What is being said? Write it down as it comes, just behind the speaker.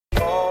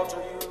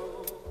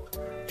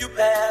You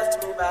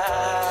passed me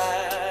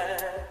by.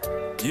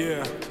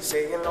 Yeah.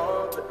 Saying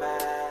long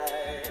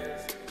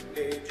goodbyes.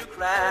 Made you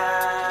cry.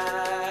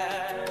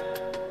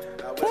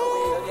 I went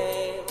away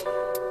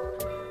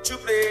again to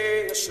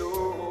play a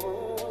show.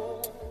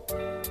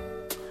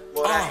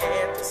 What I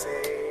had to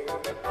say,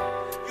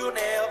 you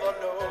never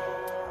know.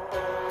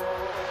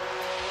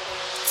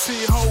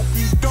 T-Hope,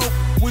 you dope.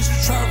 We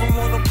should travel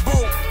on a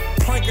boat.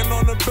 Planking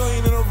on $1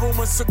 billion in a room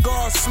of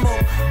cigar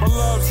smoke. My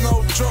love's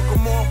no joke,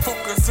 I'm more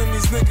focused than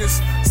these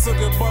niggas.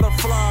 Sucking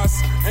butterflies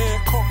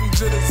and coffee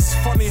jitters. It's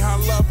funny how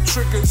love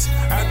triggers.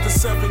 After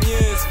 7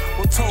 years,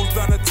 we're toast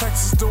down to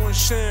Texas doing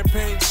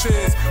champagne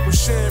cheers with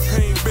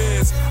champagne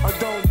beers. I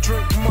don't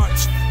drink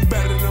much,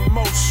 better than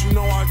most. You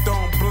know I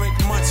don't blink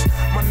much.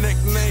 My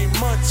nickname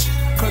Munch,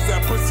 cause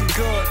that pussy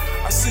good.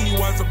 I see you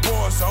as a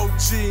boss,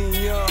 OG in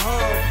your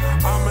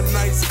hood. I'm a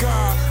nice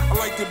guy, I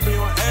like to be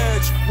on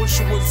edge.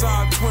 Wish it was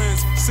our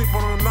twins, sleep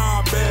on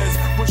our beds.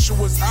 Wish it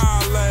was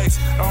our legs,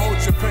 to hold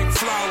your pink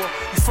flower.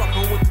 You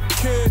fucking with the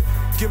kid,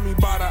 give me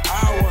by the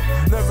hour.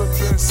 Never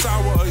been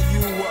sour, or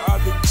you with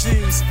other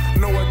G's.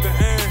 Know at the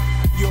end,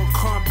 you'll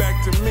come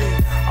back to me.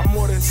 I'm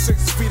more than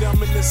 6 feet, I'm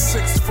in the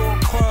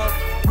 6'4" club.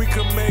 We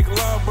can make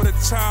love, but a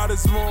child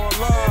is more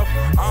love.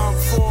 I'm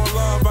for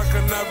love, I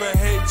can never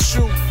hate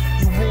you.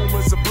 You womb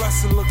is a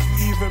blessing, look,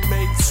 you even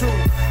made 2.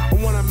 I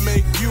wanna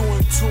make you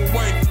into a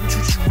wife and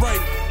treat you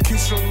right.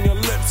 Kiss you on your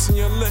lips and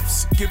your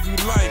lips give you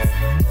life.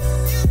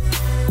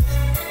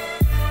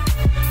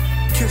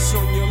 Kiss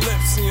on your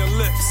lips and your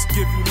lips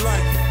give you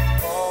life.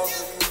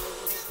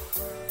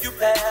 You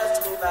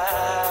passed me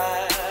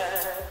by,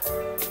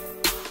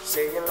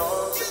 saying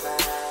long goodbye,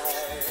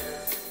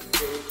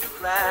 made you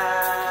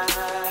cry.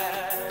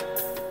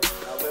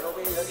 I went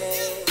away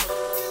again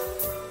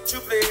to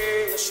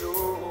play a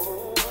show.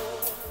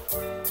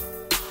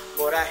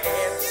 What I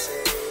had to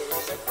say,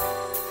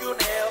 you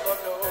never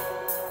know.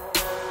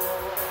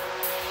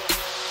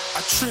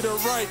 I treat her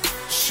right,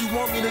 she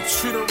want me to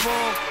treat her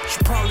wrong. She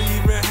probably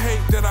even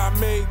hate that I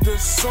made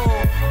this song.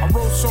 I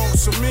wrote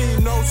songs for me,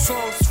 no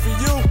songs for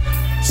you.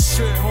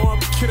 Shit, who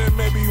I'm kidding,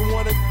 maybe you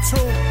 1 or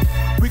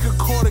 2. We could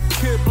call the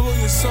kid Blue,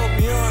 you're so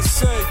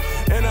Beyonce.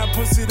 And that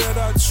pussy that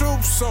I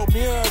choose, so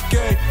Beyonce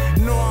gay.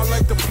 You know I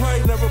like to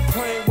play, never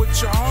playing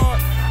with your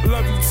heart.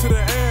 Love you to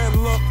the end,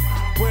 look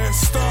where it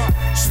start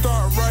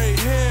right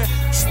here,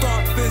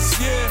 start this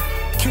year.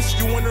 Kiss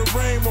you in the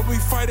rain when we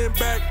fighting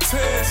back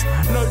tears.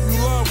 Know you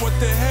love what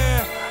the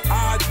hell,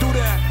 I do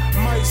that.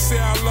 Might say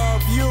I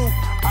love you,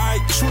 I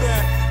true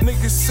that.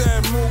 Niggas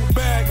said move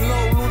back,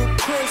 no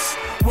ludicrous.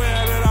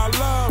 Where that I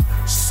love,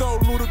 so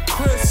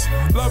ludicrous.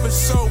 Love is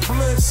so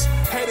bliss,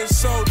 hate is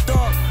so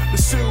dark.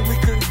 Let's see what we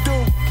can do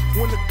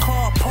when the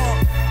car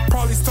park.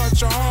 Probably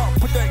start your heart,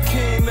 put that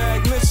key in the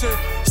ignition.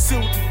 See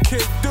what the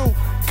kid do,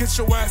 get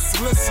your ass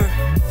to listen.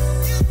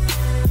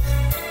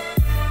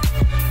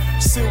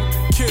 See what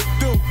the kid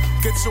do,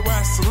 get your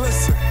ass to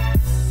listen.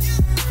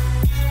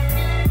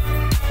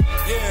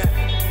 Yeah.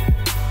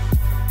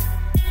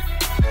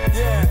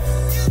 Yeah.